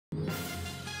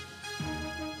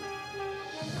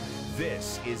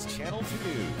This is Channel 2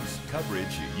 News,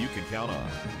 coverage you can count on.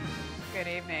 Good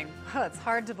evening. Well, it's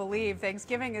hard to believe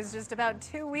Thanksgiving is just about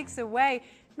 2 weeks away.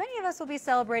 Many of us will be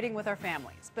celebrating with our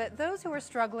families, but those who are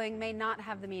struggling may not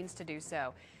have the means to do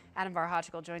so. Adam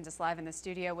Varhochkel joins us live in the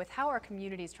studio with how our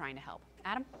community is trying to help.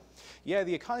 Adam? Yeah,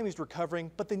 the economy is recovering,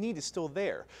 but the need is still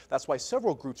there. That's why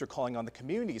several groups are calling on the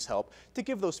community's help to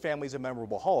give those families a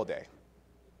memorable holiday.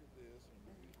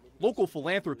 Local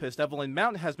philanthropist Evelyn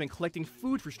Mountain has been collecting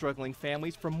food for struggling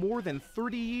families for more than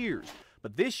 30 years.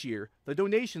 But this year, the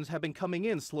donations have been coming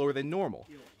in slower than normal.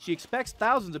 She expects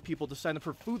thousands of people to sign up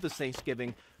for food this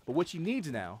Thanksgiving, but what she needs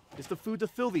now is the food to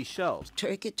fill these shelves.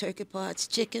 Turkey pots,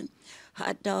 chicken,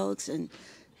 hot dogs, and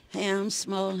hams,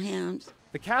 small hams.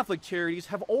 The Catholic charities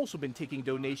have also been taking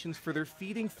donations for their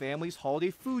Feeding Families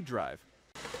holiday food drive.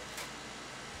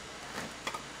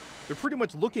 They're pretty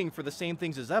much looking for the same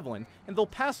things as Evelyn, and they'll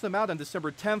pass them out on December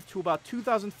 10th to about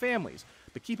 2,000 families.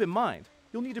 But keep in mind,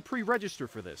 you'll need to pre-register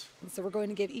for this. So we're going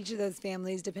to give each of those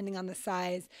families, depending on the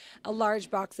size, a large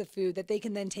box of food that they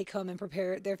can then take home and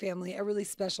prepare their family a really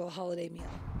special holiday meal.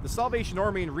 The Salvation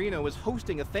Army in Reno is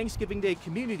hosting a Thanksgiving Day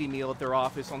community meal at their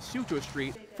office on Sutro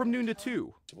Street from noon to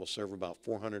 2. We'll serve about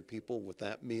 400 people with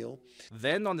that meal.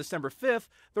 Then on December 5th,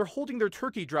 they're holding their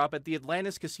turkey drop at the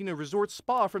Atlantis Casino Resort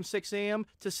Spa from 6 a.m.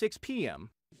 to 6 p.m.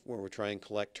 where we're trying to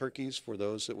collect turkeys for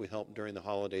those that we help during the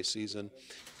holiday season.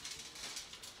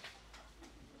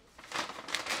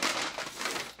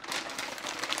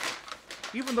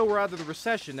 Even though we're out of the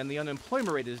recession and the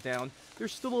unemployment rate is down,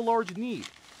 there's still a large need.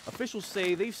 Officials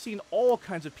say they've seen all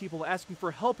kinds of people asking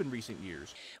for help in recent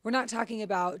years. We're not talking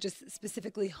about just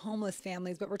specifically homeless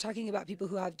families, but we're talking about people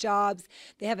who have jobs,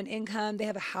 they have an income, they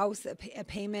have a house, a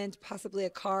payment, possibly a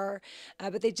car,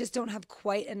 but they just don't have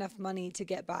quite enough money to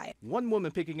get by. One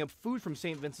woman picking up food from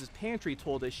St. Vincent's Pantry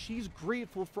told us she's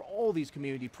grateful for all these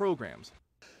community programs.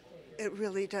 It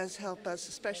really does help us,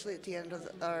 especially at the end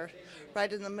of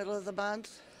right in the middle of the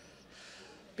month,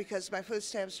 because my food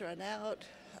stamps run out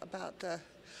about the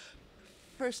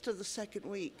first of the second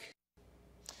week.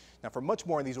 Now, for much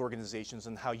more on these organizations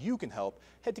and how you can help,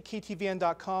 head to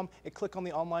KTVN.com and click on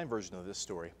the online version of this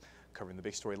story. Covering the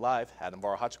big story live, Adam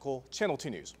Varhochkel, Channel 2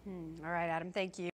 News. All right, Adam, thank you.